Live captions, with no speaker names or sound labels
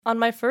On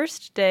my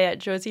first day at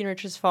Josie and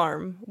Rich's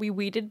farm, we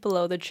weeded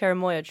below the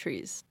cherimoya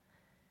trees.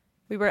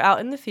 We were out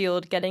in the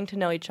field getting to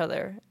know each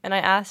other, and I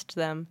asked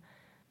them,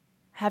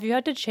 "Have you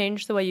had to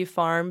change the way you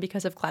farm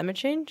because of climate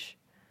change?"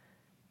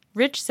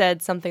 Rich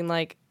said something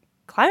like,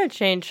 "Climate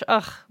change?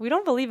 Ugh, we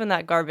don't believe in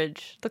that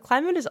garbage. The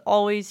climate is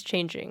always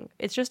changing.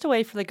 It's just a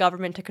way for the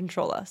government to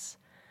control us."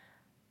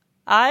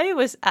 I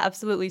was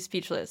absolutely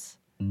speechless.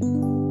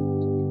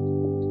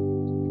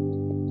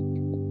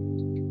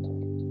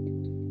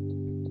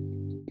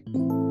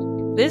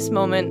 This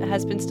moment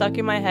has been stuck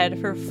in my head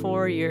for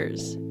 4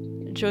 years.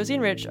 Josie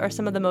and Rich are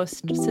some of the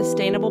most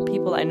sustainable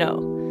people I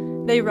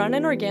know. They run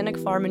an organic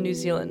farm in New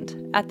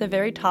Zealand, at the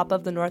very top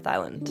of the North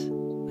Island.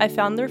 I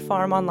found their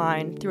farm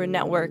online through a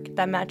network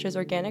that matches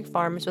organic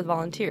farms with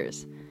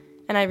volunteers,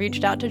 and I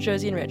reached out to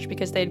Josie and Rich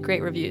because they had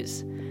great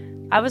reviews.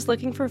 I was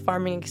looking for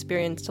farming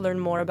experience to learn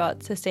more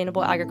about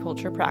sustainable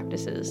agriculture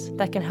practices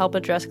that can help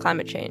address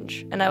climate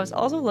change, and I was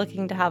also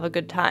looking to have a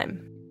good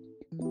time.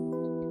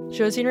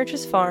 Josie and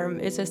Rich's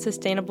farm is a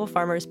sustainable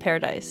farmer's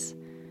paradise.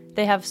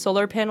 They have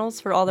solar panels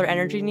for all their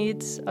energy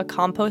needs, a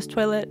compost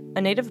toilet,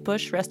 a native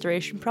bush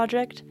restoration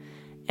project,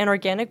 and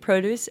organic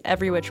produce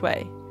every which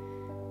way.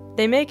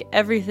 They make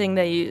everything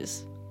they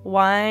use: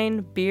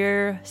 wine,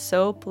 beer,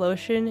 soap,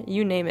 lotion,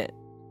 you name it.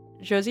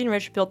 Josie and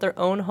Rich built their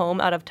own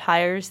home out of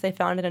tires they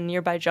found in a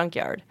nearby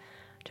junkyard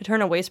to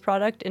turn a waste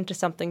product into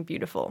something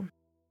beautiful.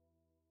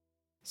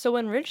 So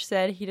when Rich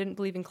said he didn't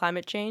believe in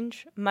climate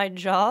change, my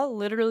jaw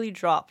literally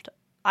dropped.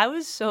 I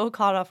was so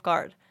caught off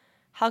guard.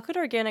 How could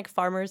organic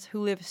farmers who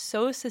live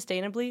so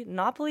sustainably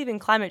not believe in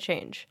climate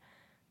change?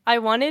 I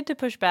wanted to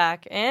push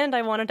back, and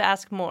I wanted to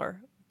ask more,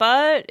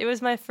 but it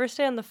was my first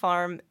day on the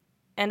farm,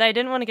 and I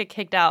didn't want to get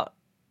kicked out.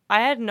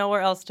 I had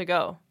nowhere else to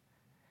go.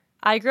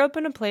 I grew up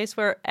in a place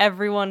where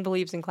everyone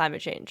believes in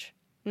climate change.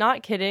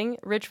 Not kidding,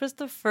 Rich was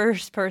the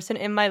first person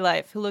in my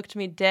life who looked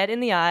me dead in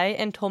the eye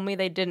and told me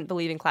they didn't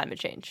believe in climate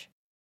change.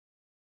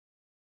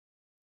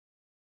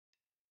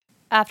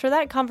 After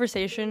that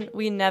conversation,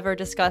 we never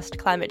discussed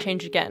climate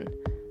change again.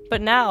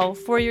 But now,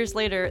 4 years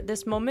later,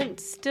 this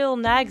moment still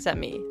nags at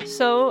me.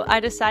 So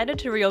I decided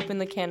to reopen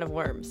the can of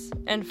worms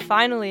and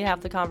finally have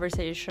the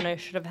conversation I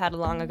should have had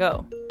long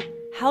ago.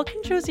 How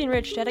can Josie and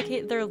Rich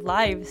dedicate their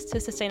lives to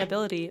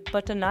sustainability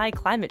but deny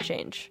climate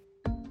change?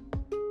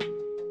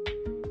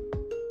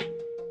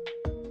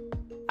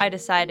 I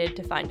decided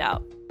to find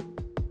out.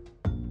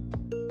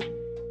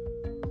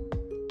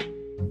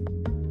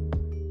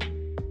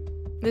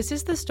 This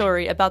is the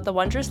story about the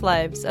wondrous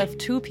lives of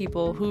two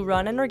people who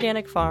run an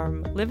organic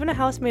farm, live in a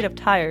house made of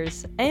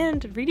tires,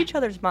 and read each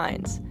other's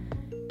minds.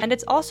 And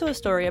it's also a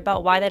story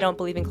about why they don't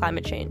believe in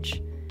climate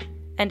change.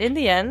 And in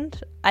the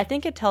end, I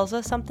think it tells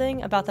us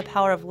something about the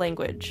power of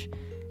language,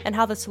 and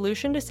how the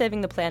solution to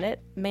saving the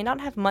planet may not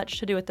have much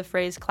to do with the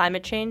phrase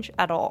climate change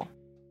at all.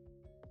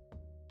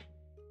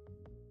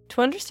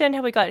 To understand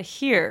how we got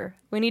here,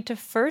 we need to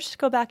first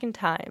go back in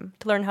time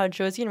to learn how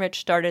Josie and Rich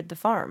started the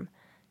farm.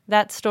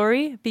 That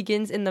story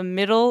begins in the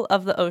middle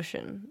of the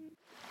ocean.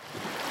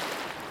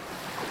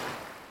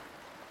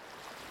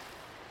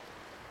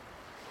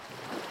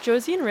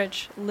 Josie and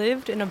Rich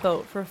lived in a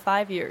boat for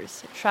 5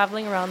 years,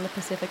 traveling around the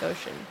Pacific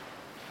Ocean.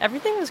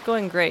 Everything was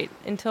going great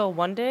until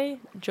one day,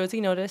 Josie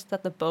noticed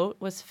that the boat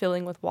was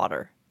filling with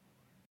water.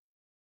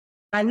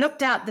 I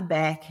looked out the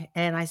back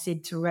and I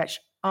said to Rich,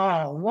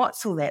 "Oh,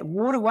 what's all that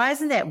water? Why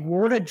isn't that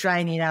water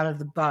draining out of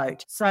the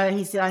boat?" So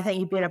he said, "I think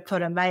you better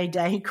put a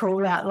Mayday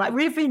call out." Like,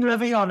 we've been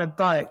living on a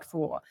boat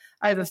for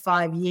over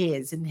 5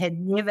 years and had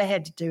never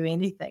had to do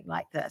anything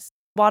like this.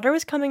 Water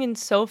was coming in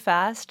so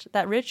fast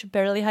that Rich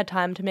barely had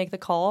time to make the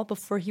call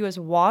before he was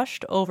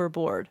washed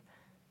overboard.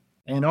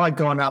 And I'd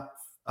gone up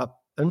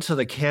into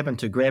the cabin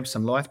to grab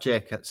some life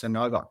jackets, and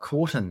I got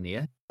caught in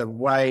there. The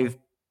wave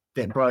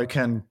that broke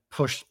in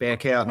pushed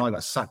back out, and I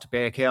got sucked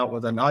back out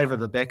over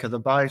the back of the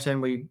boat, and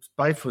we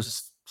both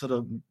was sort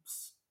of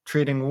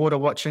treading water,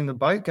 watching the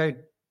boat go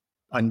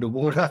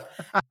underwater.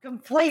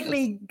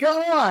 Completely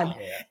gone.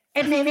 Yeah.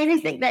 And then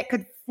anything that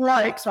could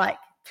float, like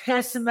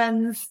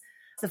persimmons,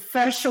 the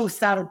fish all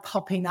started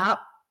popping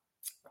up,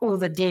 all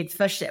the dead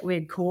fish that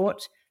we'd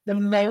caught. The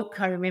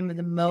milk, I remember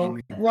the milk,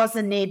 was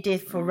a near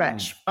death for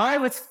Rich. I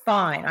was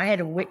fine. I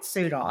had a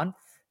wetsuit on,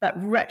 but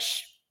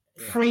Rich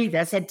freed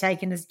us, had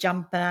taken his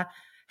jumper,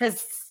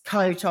 his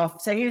coat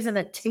off. So he was in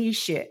a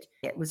T-shirt.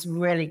 It was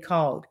really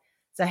cold.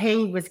 So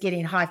he was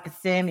getting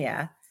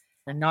hypothermia,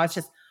 and I was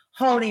just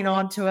holding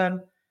on to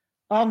him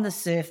on the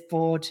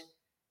surfboard,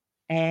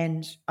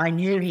 and I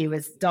knew he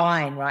was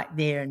dying right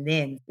there and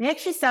then. We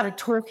actually started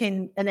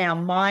talking in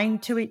our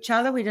mind to each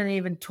other. We didn't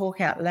even talk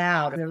out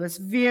loud. It was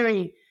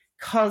very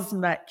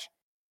cosmic.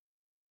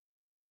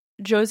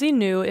 Josie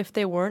knew if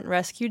they weren't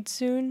rescued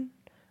soon,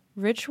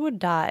 Rich would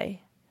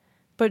die.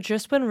 But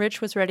just when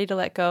Rich was ready to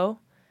let go,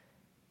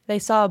 they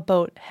saw a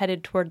boat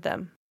headed toward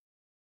them.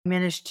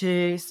 Managed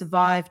to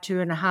survive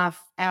 2.5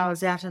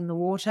 hours out in the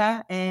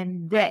water,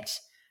 and that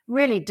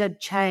really did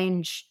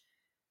change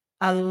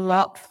a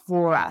lot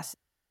for us.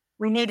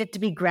 We needed to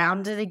be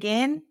grounded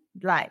again.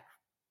 Like,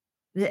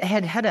 it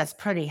had hit us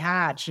pretty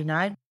hard, you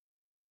know.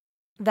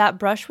 That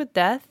brush with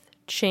death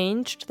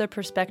changed their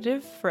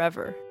perspective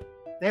forever.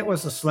 That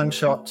was a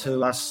slingshot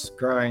to us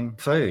growing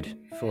food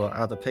for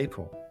other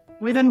people.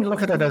 We didn't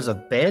look at it as a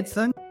bad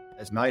thing.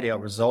 It's made our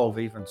resolve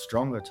even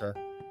stronger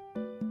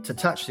to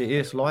touch the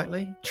earth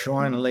lightly,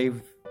 try and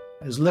leave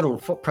as little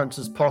footprints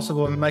as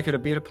possible and make it a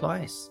better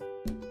place.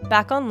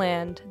 Back on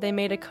land, they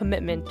made a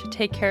commitment to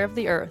take care of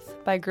the earth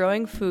by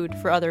growing food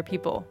for other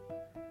people.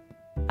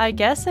 I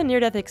guess a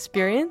near-death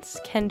experience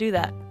can do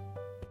that.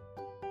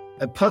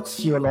 It puts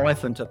your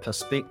life into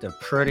perspective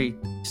pretty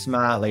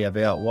smartly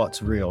about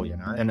what's real,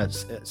 and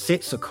it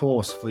sets a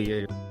course for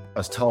you. I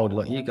was told,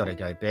 look, you got to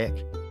go back.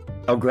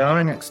 Our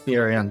growing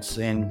experience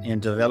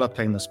and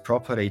developing this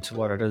property to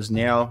what it is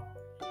now,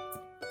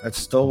 it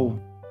still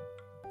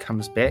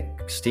comes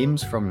back,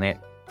 stems from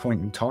that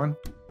point in time.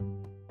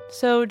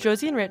 So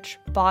Josie and Rich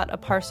bought a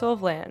parcel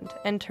of land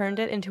and turned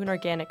it into an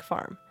organic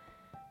farm.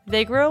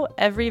 They grow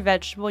every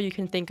vegetable you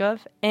can think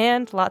of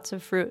and lots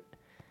of fruit.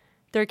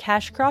 Their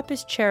cash crop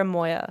is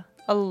cherimoya,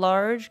 a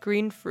large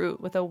green fruit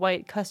with a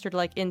white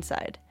custard-like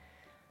inside.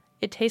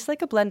 It tastes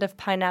like a blend of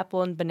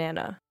pineapple and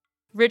banana.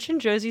 Rich and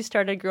Josie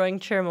started growing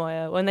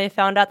cherimoya when they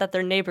found out that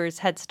their neighbors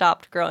had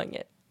stopped growing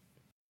it.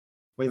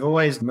 We've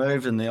always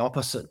moved in the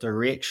opposite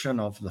direction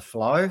of the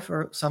flow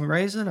for some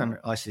reason, and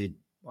I said,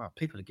 well,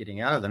 people are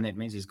getting out of them. That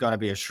means there's going to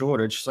be a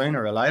shortage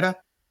sooner or later.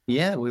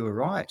 Yeah, we were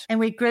right. And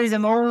we grew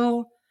them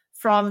all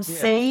from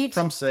seed?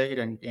 From seed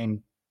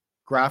and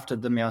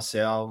grafted them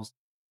ourselves.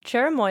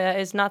 Cherimoya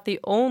is not the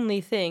only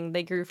thing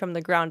they grew from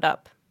the ground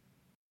up.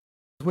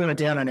 We were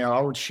down in our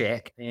old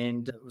shack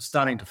and it was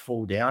starting to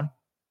fall down.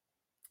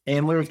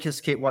 And we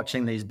just kept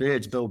watching these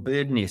birds build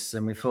bird nests,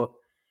 and we thought,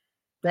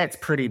 that's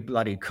pretty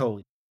bloody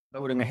cool.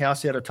 Building a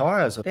house out of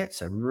tyres,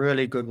 that's a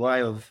really good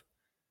way of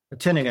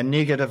turning a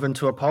negative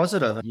into a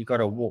positive. You've got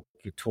to walk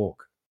your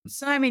talk.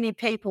 So many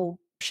people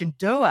should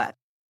do it.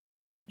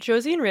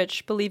 Josie and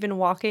Rich believe in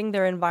walking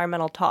their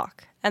environmental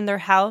talk, and their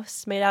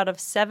house, made out of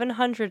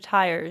 700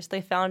 tires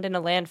they found in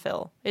a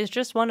landfill, is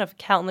just one of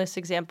countless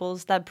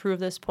examples that prove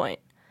this point.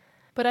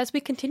 But as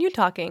we continued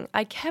talking,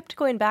 I kept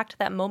going back to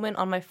that moment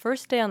on my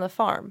first day on the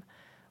farm,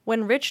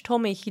 when Rich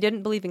told me he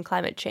didn't believe in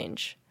climate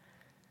change.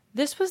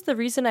 This was the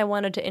reason I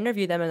wanted to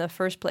interview them in the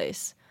first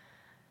place,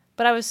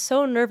 but I was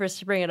so nervous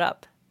to bring it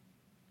up.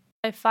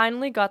 I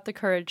finally got the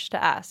courage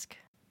to ask.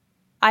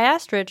 I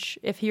asked Rich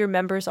if he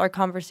remembers our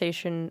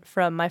conversation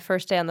from my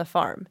first day on the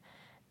farm,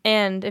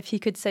 and if he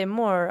could say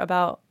more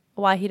about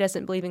why he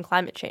doesn't believe in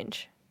climate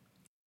change.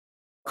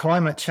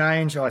 Climate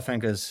change, I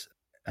think, is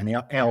an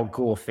Al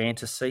Gore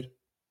fantasy.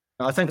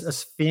 I think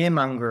it's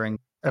fear-mongering.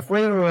 If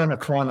we were in a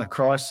climate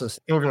crisis,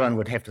 everyone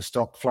would have to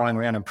stop flying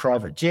around in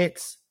private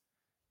jets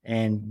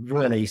and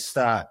really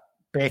start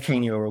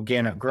backing your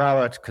organic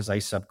grower because they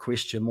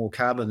sequester more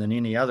carbon than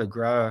any other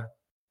grower.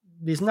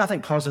 There's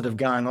nothing positive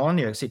going on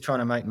here except trying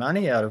to make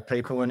money out of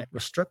people and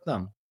restrict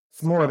them.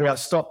 It's more about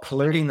stop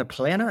polluting the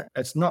planet.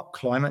 It's not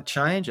climate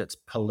change, it's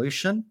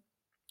pollution,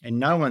 and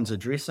no one's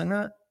addressing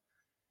it.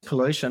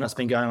 Pollution, it's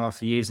been going on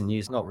for years and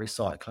years, not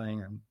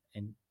recycling and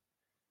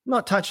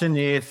not touching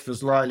the earth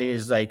as lightly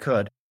as they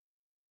could.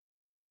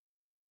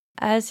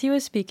 As he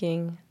was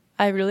speaking,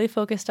 I really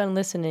focused on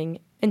listening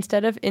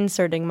instead of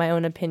inserting my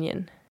own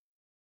opinion.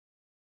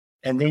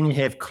 And then you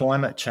have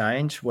climate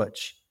change,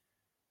 which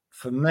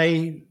for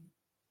me,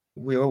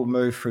 we all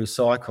move through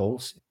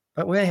cycles,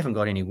 but we haven't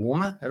got any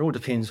warmer. It all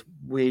depends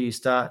where you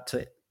start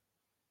to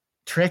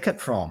track it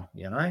from,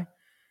 And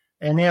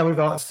now we've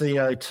got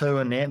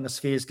CO2 in the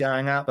atmosphere's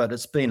going up, but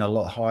it's been a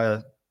lot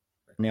higher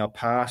in our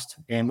past,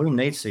 and we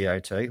need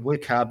CO2. We're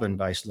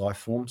carbon-based life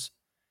forms.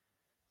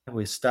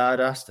 We're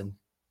stardust and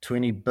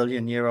 20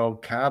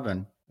 billion-year-old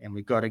carbon, and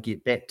we've got to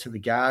get back to the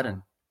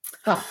garden.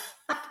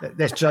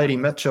 That's Jody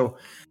Mitchell.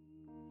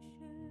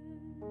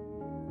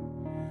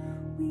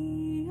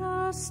 We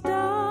are stardust,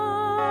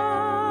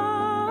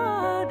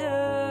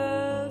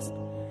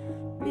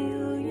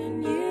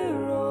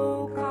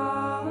 billion-year-old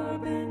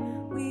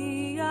carbon.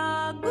 We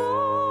are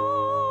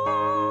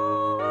golden,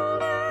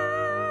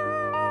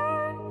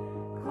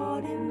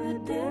 caught in the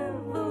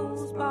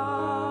devil's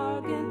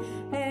bargain,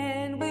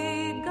 and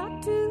we've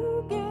got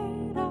to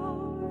get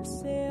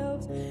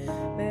ourselves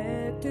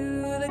back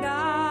to the garden.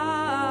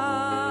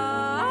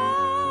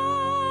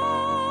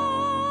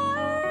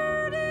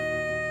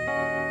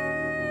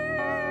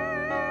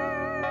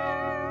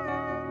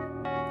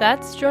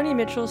 That's Joni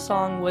Mitchell's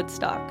song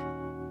Woodstock.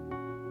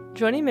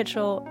 Joni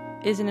Mitchell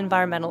is an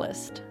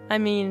environmentalist. I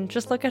mean,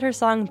 just look at her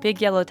song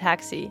Big Yellow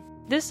Taxi.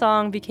 This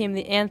song became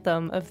the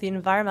anthem of the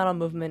environmental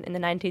movement in the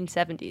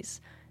 1970s,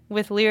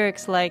 with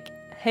lyrics like,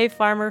 "Hey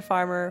farmer,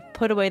 farmer,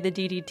 put away the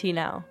DDT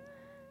now."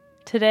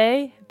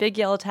 Today, Big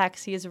Yellow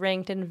Taxi is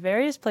ranked in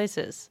various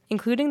places,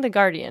 including The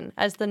Guardian,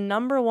 as the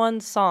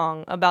 #1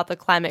 song about the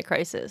climate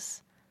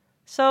crisis.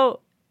 So,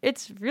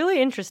 it's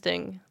really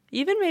interesting,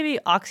 even maybe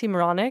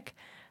oxymoronic,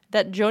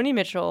 that Joni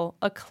Mitchell,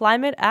 a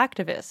climate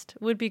activist,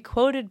 would be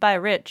quoted by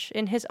Rich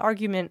in his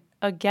argument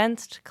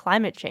against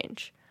climate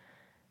change.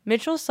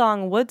 Mitchell's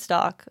song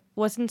Woodstock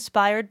was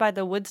inspired by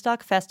the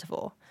Woodstock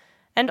Festival,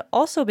 and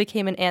also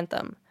became an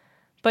anthem,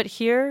 but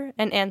here,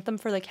 an anthem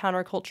for the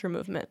counterculture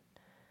movement.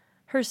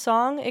 Her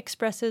song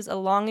expresses a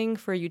longing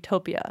for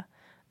utopia,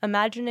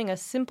 imagining a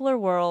simpler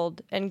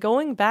world and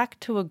going back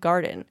to a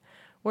garden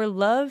where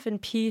love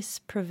and peace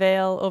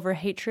prevail over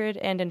hatred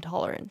and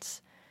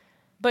intolerance.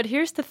 But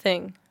here's the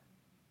thing.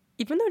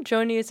 Even though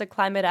Joni is a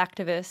climate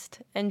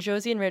activist and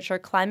Josie and Rich are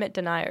climate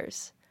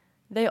deniers,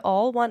 they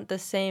all want the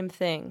same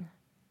thing: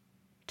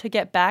 to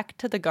get back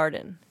to the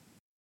garden.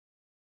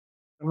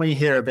 We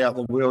hear about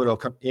the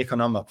World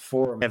Economic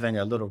Forum having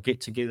a little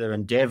get-together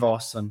in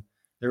Davos, and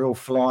they're all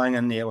flying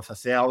in there with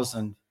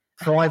 1,000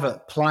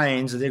 private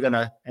planes. They're going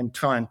to and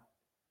try and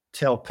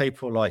tell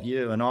people like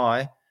you and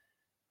I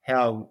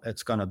how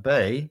it's going to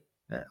be.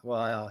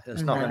 Well,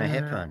 it's not going to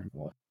happen.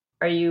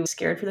 Are you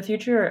scared for the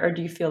future, or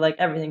do you feel like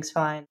everything's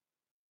fine?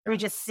 We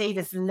just see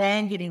this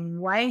land getting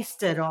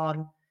wasted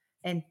on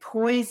and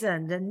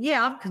poisoned. And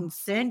yeah, I'm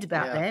concerned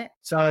about that.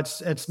 So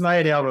it's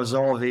made our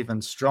resolve even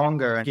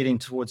stronger. And getting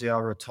towards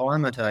our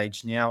retirement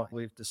age now,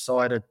 we've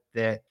decided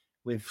that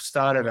we've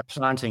started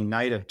planting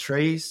native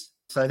trees.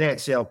 So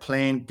that's our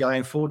plan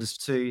going forward, is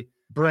to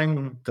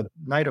bring the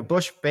native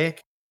bush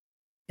back.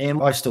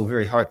 And I'm still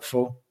very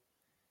hopeful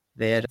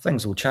that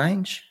things will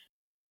change.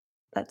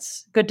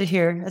 That's good to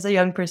hear as a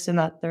young person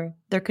that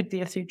there could be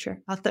a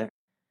future out there.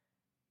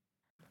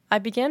 I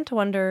began to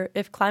wonder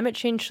if climate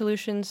change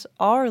solutions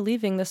are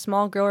leaving the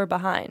small grower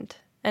behind,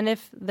 and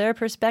if their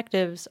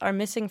perspectives are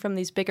missing from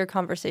these bigger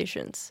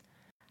conversations.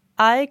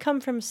 I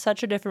come from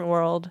such a different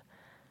world,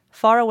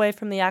 far away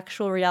from the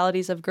actual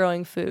realities of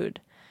growing food,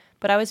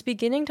 but I was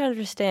beginning to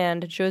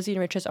understand Josie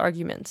and Rich's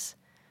arguments.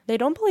 They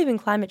don't believe in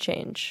climate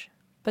change,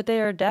 but they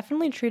are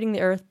definitely treating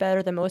the earth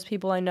better than most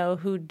people I know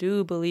who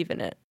do believe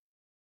in it.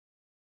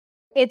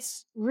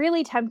 It's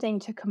really tempting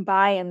to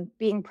combine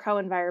being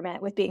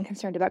pro-environment with being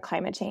concerned about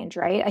climate change,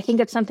 right? I think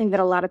it's something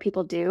that a lot of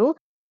people do.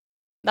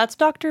 That's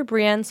Dr.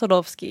 Brianne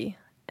Sadowski,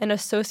 an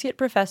associate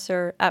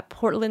professor at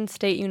Portland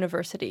State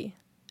University.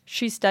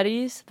 She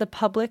studies the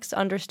public's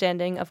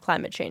understanding of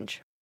climate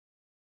change.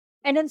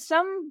 And in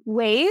some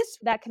ways,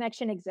 that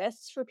connection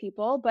exists for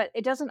people, but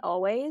it doesn't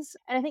always.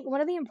 And I think one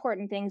of the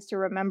important things to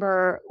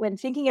remember when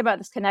thinking about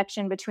this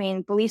connection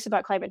between beliefs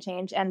about climate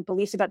change and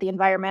beliefs about the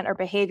environment or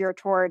behavior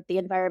toward the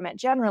environment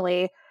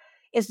generally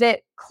is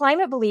that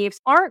climate beliefs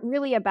aren't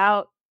really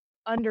about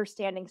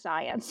understanding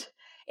science.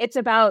 It's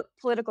about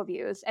political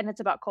views, and it's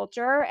about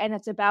culture, and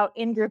it's about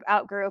in-group,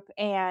 out-group,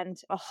 and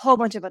a whole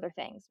bunch of other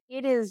things.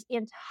 It is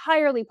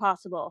entirely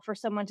possible for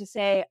someone to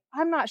say,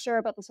 I'm not sure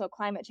about this whole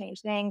climate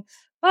change thing,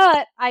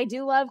 but I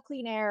do love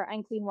clean air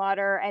and clean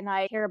water, and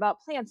I care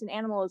about plants and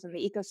animals and the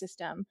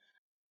ecosystem.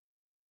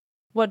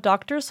 What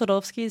Dr.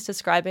 Sadowski is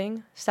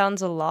describing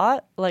sounds a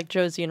lot like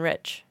Josie and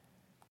Rich.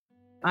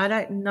 I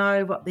don't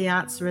know what the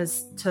answer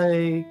is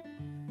to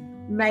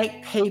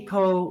make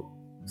people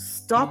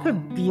stop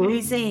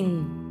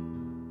abusing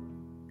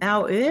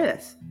our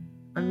earth.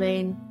 I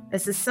mean,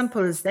 it's as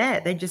simple as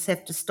that. They just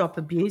have to stop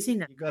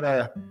abusing it. You've got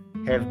to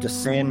have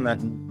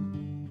discernment,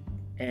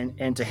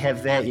 and to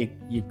have that,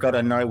 you've got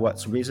to know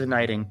what's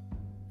resonating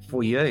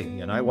for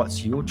you,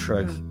 what's your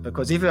truth.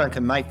 Because everyone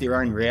can make their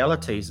own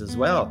realities as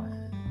well.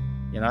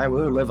 We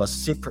all live a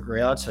separate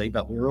reality,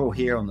 but we're all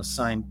here on the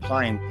same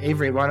plane.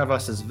 Every one of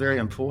us is very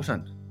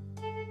important.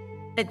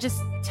 It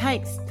just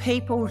takes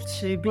people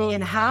to be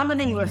in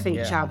harmony with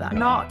each other,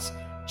 not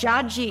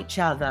judge each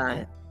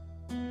other.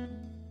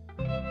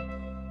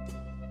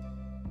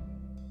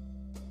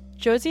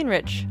 Josie and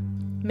Rich,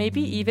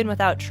 maybe even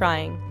without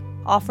trying,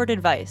 offered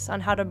advice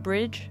on how to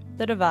bridge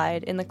the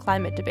divide in the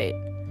climate debate.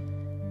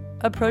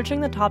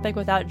 Approaching the topic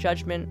without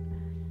judgment,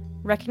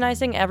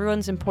 recognizing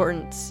everyone's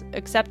importance,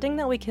 accepting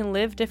that we can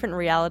live different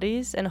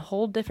realities and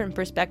hold different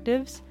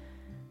perspectives,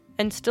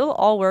 and still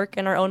all work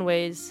in our own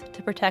ways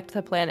to protect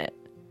the planet.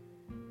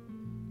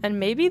 And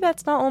maybe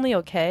that's not only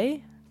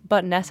okay,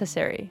 but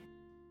necessary.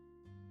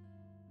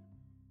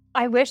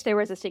 I wish there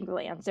was a single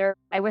answer.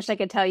 I wish I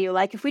could tell you,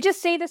 if we just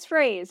say this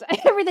phrase,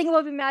 everything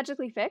will be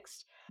magically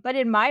fixed. But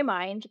in my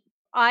mind,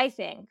 I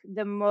think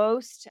the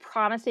most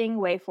promising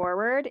way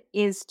forward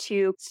is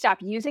to stop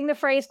using the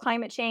phrase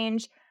climate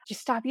change,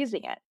 just stop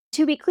using it.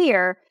 To be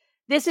clear,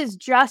 this is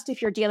just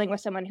if you're dealing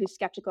with someone who's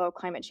skeptical of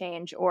climate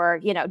change or,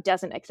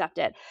 doesn't accept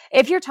it.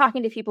 If you're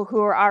talking to people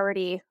who are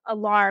already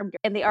alarmed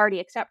and they already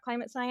accept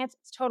climate science,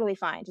 it's totally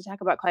fine to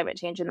talk about climate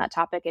change in that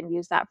topic and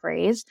use that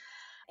phrase.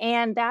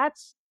 And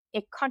that's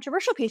a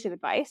controversial piece of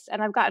advice.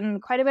 And I've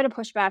gotten quite a bit of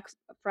pushback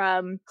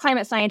from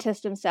climate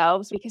scientists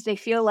themselves because they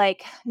feel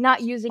like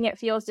not using it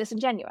feels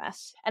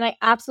disingenuous. And I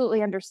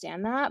absolutely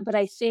understand that. But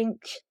I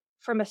think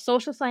from a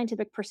social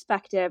scientific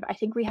perspective, I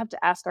think we have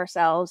to ask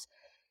ourselves,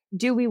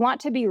 do we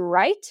want to be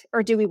right,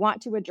 or do we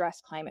want to address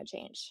climate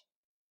change?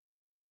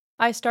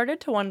 I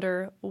started to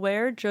wonder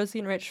where Josie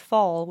and Rich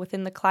fall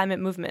within the climate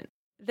movement.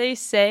 They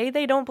say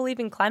they don't believe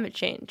in climate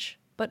change,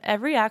 but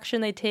every action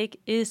they take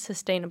is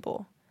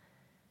sustainable.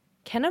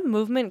 Can a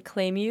movement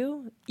claim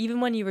you,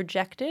 even when you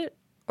reject it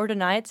or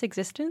deny its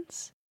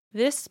existence?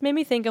 This made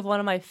me think of one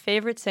of my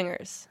favorite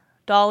singers,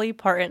 Dolly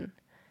Parton.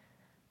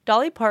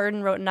 Dolly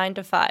Parton wrote 9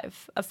 to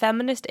 5, a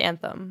feminist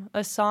anthem,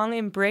 a song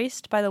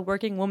embraced by the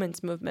working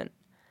women's movement.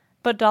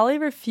 But Dolly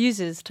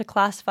refuses to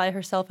classify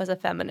herself as a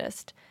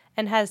feminist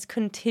and has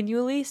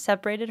continually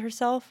separated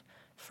herself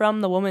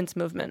from the women's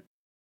movement.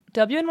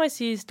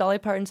 WNYC's Dolly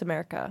Parton's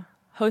America,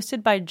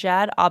 hosted by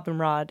Jad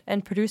Abumrad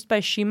and produced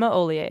by Shima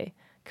Ollier,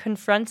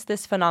 confronts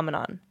this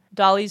phenomenon,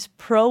 Dolly's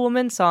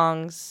pro-woman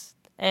songs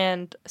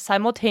and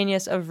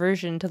simultaneous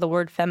aversion to the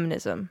word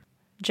feminism.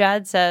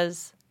 Jad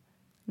says,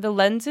 "The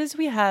lenses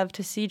we have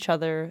to see each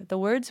other, the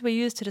words we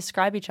use to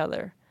describe each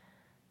other,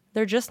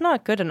 they're just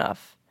not good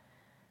enough."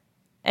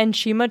 And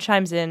Shima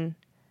chimes in,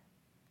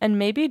 "And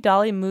maybe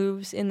Dolly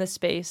moves in the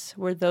space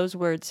where those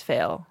words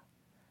fail.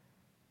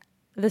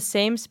 The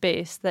same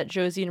space that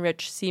Josie and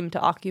Rich seem to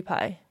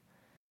occupy."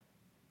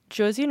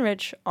 Josie and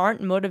Rich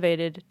aren't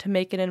motivated to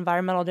make an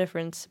environmental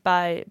difference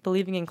by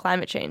believing in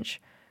climate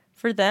change.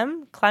 For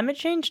them, climate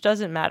change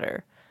doesn't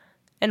matter.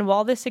 And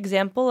while this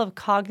example of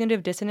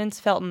cognitive dissonance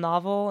felt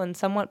novel and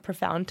somewhat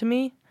profound to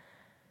me,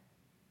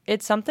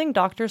 it's something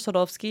Dr.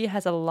 Sadowski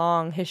has a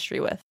long history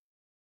with.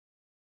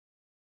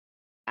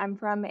 I'm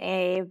from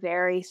a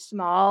very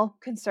small,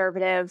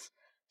 conservative,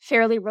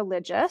 fairly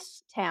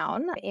religious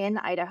town in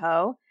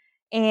Idaho.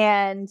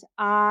 And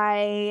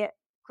I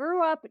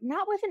grew up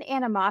not with an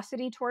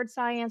animosity towards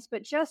science,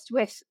 but just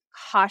with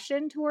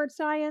caution towards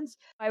science.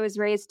 I was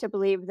raised to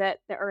believe that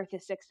the Earth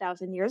is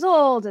 6,000 years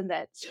old and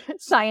that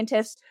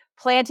scientists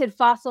planted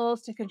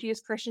fossils to confuse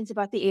Christians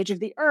about the age of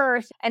the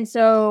Earth. And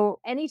so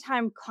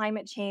anytime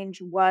climate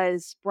change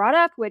was brought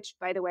up, which,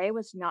 by the way,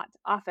 was not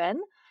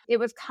often, it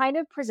was kind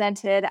of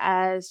presented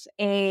as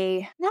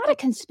not a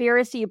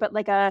conspiracy, but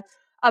like a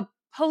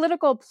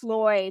political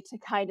ploy to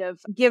kind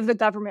of give the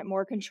government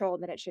more control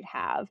than it should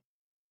have.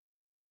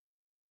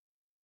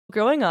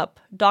 Growing up,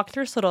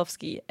 Dr.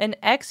 Sadowski, an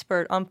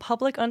expert on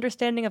public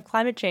understanding of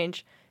climate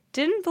change,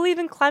 didn't believe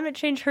in climate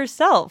change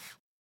herself.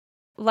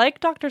 Like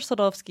Dr.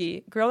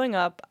 Sadowski, growing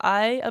up,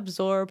 I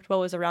absorbed what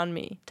was around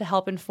me to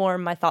help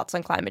inform my thoughts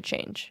on climate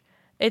change.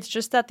 It's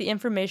just that the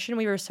information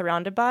we were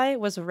surrounded by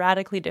was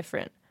radically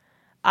different.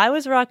 I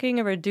was rocking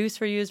a reduce,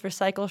 reuse,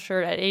 recycle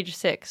shirt at age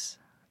 6,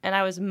 and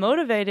I was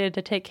motivated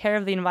to take care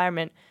of the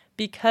environment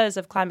because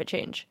of climate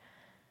change.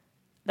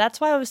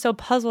 That's why I was so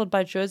puzzled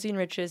by Josie and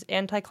Rich's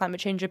anti-climate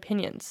change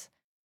opinions.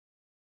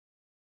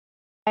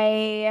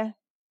 I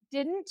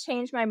didn't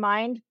change my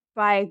mind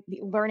by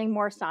learning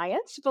more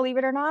science, believe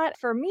it or not.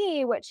 For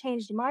me, what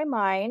changed my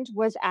mind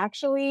was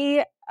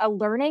actually a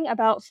learning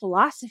about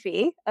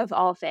philosophy of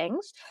all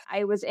things.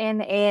 I was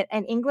in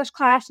an English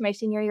class my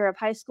senior year of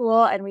high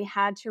school, and we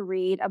had to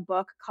read a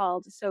book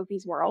called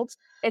Sophie's World.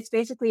 It's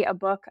basically a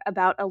book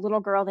about a little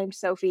girl named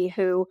Sophie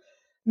who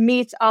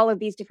meets all of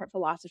these different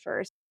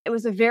philosophers. It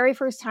was the very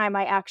first time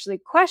I actually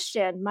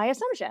questioned my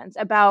assumptions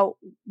about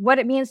what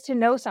it means to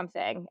know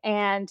something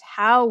and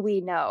how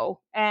we know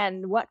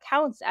and what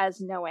counts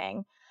as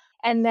knowing.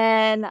 And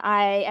then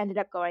I ended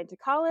up going to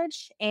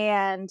college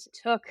and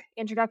took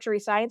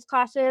introductory science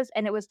classes.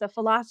 And it was the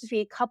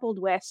philosophy coupled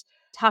with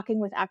talking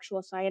with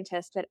actual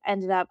scientists that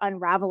ended up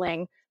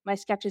unraveling my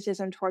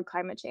skepticism toward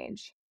climate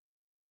change.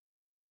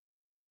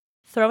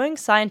 Throwing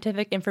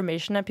scientific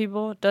information at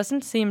people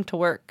doesn't seem to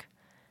work.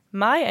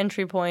 My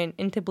entry point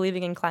into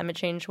believing in climate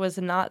change was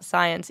not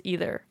science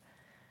either.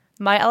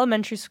 My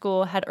elementary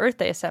school had Earth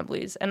Day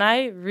assemblies, and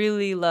I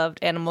really loved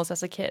animals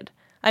as a kid.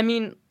 I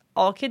mean,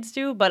 all kids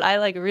do, but I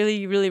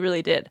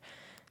really did.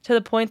 To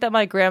the point that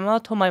my grandma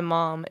told my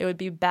mom it would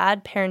be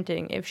bad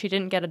parenting if she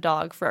didn't get a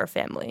dog for our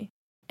family.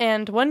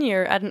 And one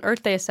year at an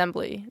Earth Day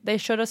assembly, they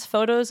showed us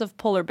photos of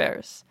polar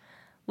bears.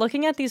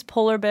 Looking at these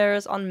polar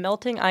bears on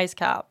melting ice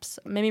caps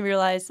made me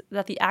realize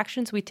that the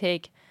actions we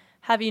take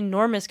have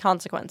enormous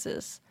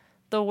consequences.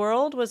 The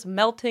world was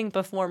melting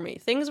before me.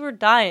 Things were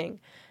dying.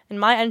 And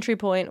my entry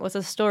point was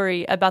a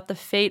story about the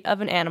fate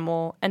of an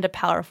animal and a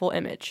powerful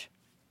image.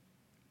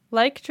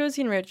 Like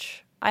Josie and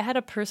Rich, I had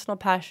a personal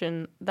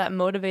passion that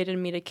motivated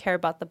me to care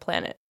about the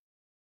planet.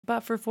 But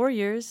for 4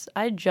 years,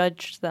 I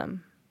judged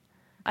them.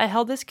 I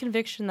held this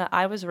conviction that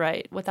I was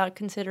right without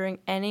considering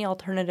any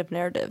alternative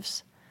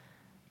narratives.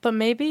 But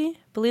maybe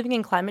believing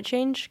in climate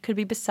change could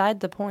be beside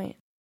the point.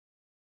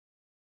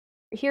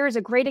 Here's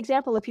a great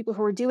example of people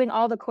who are doing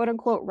all the quote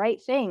unquote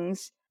right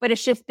things, but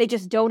it's just they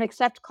just don't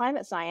accept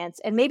climate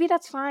science. And maybe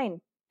that's fine.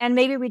 And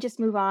maybe we just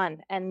move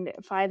on and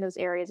find those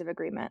areas of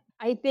agreement.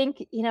 I think,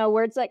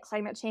 words like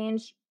climate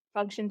change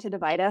function to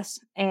divide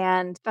us.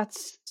 And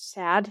that's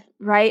sad,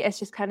 right? It's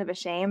just kind of a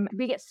shame.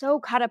 We get so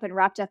caught up and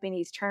wrapped up in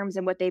these terms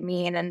and what they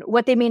mean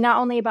not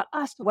only about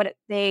us, but what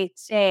they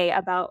say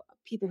about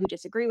people who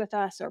disagree with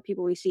us or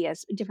people we see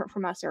as different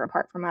from us or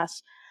apart from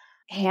us.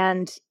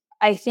 And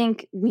I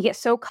think we get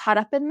so caught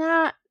up in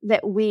that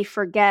we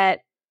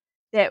forget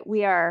that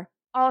we are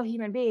all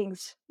human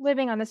beings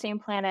living on the same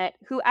planet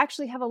who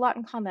actually have a lot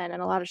in common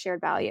and a lot of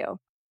shared value.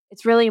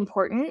 It's really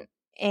important,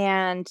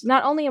 and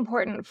not only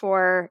important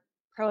for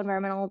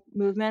pro-environmental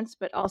movements,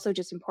 but also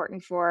just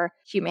important for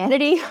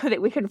humanity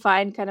that we can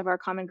find kind of our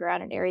common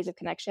ground and areas of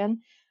connection.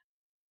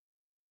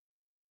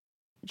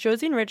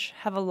 Josie and Rich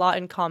have a lot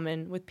in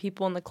common with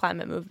people in the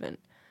climate movement,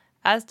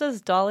 as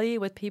does Dolly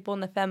with people in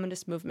the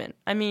feminist movement.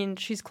 I mean,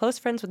 she's close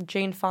friends with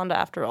Jane Fonda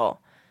after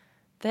all.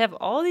 They have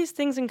all these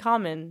things in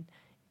common,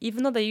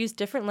 even though they use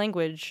different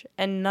language,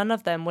 and none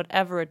of them would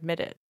ever admit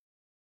it.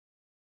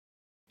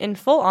 In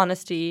full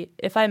honesty,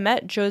 if I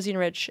met Josie and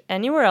Rich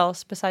anywhere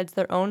else besides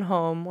their own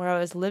home where I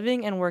was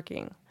living and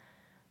working,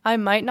 I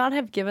might not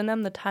have given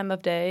them the time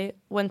of day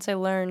once I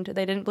learned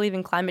they didn't believe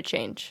in climate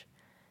change.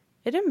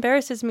 It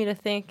embarrasses me to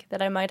think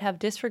that I might have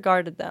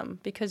disregarded them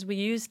because we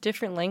use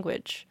different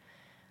language.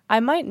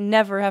 I might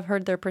never have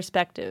heard their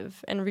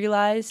perspective and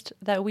realized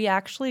that we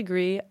actually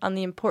agree on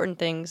the important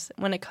things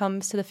when it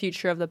comes to the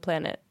future of the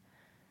planet.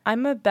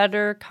 I'm a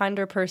better,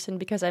 kinder person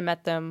because I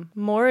met them,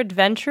 more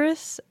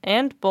adventurous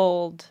and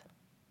bold,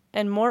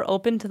 and more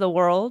open to the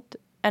world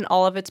and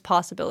all of its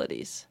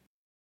possibilities.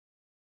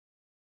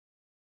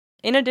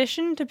 In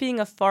addition to being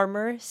a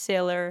farmer,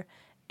 sailor,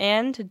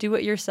 and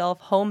do-it-yourself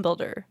home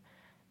builder,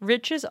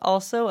 Rich is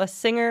also a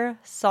singer,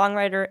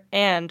 songwriter,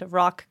 and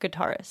rock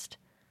guitarist,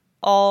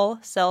 all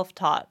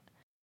self-taught.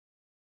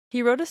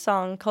 He wrote a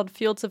song called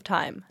Fields of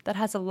Time that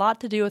has a lot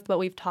to do with what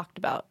we've talked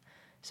about.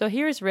 So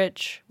here's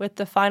Rich with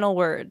the final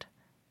word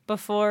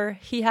before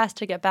he has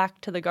to get back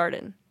to the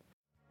garden.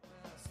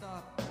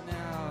 Stop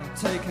now,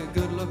 take a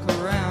good look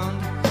around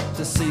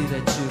to see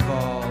that you've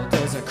all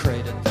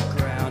desecrated the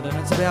ground, and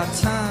it's about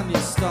time you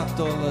stopped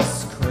all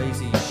this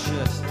crazy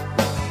shit.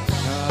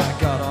 I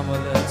got on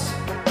with it.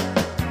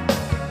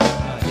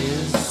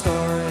 Here's the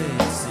story,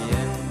 it's the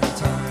end of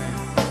time,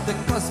 the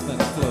cosmic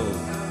flow,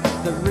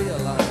 the real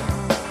life,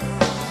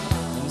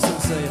 and some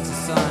say it's a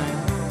sign.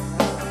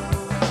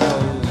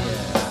 Oh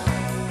yeah,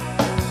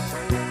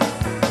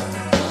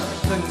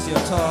 things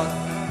you're taught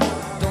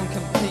don't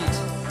compete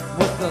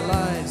with the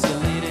lives you're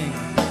leading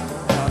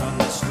out on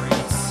the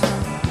streets.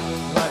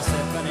 Life's a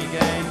funny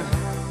game,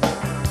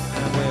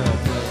 and we'll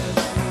play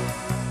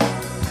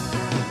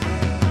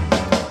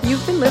it.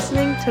 You've been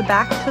listening to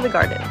Back to the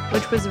Garden,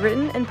 which was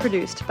written and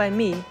produced by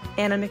me,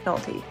 Anna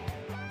McNulty,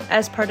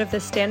 as part of the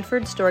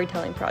Stanford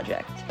Storytelling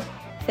Project.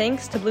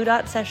 Thanks to Blue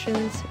Dot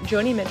Sessions,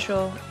 Joni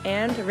Mitchell,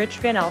 and Rich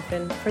Van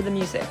Alphen for the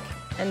music,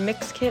 and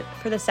Mix Kit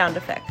for the sound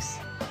effects.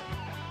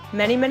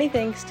 Many, many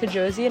thanks to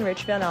Josie and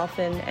Rich Van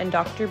Alphen and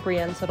Dr.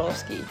 Brianne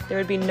Sadolski. There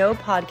would be no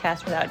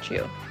podcast without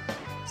you.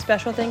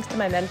 Special thanks to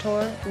my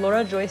mentor,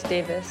 Laura Joyce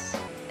Davis,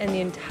 and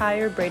the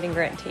entire Braden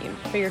Grant team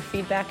for your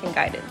feedback and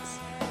guidance.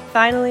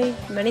 Finally,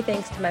 many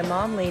thanks to my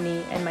mom,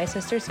 Lainey, and my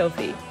sister,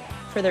 Sophie,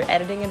 for their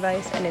editing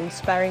advice and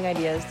inspiring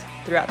ideas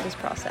throughout this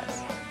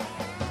process.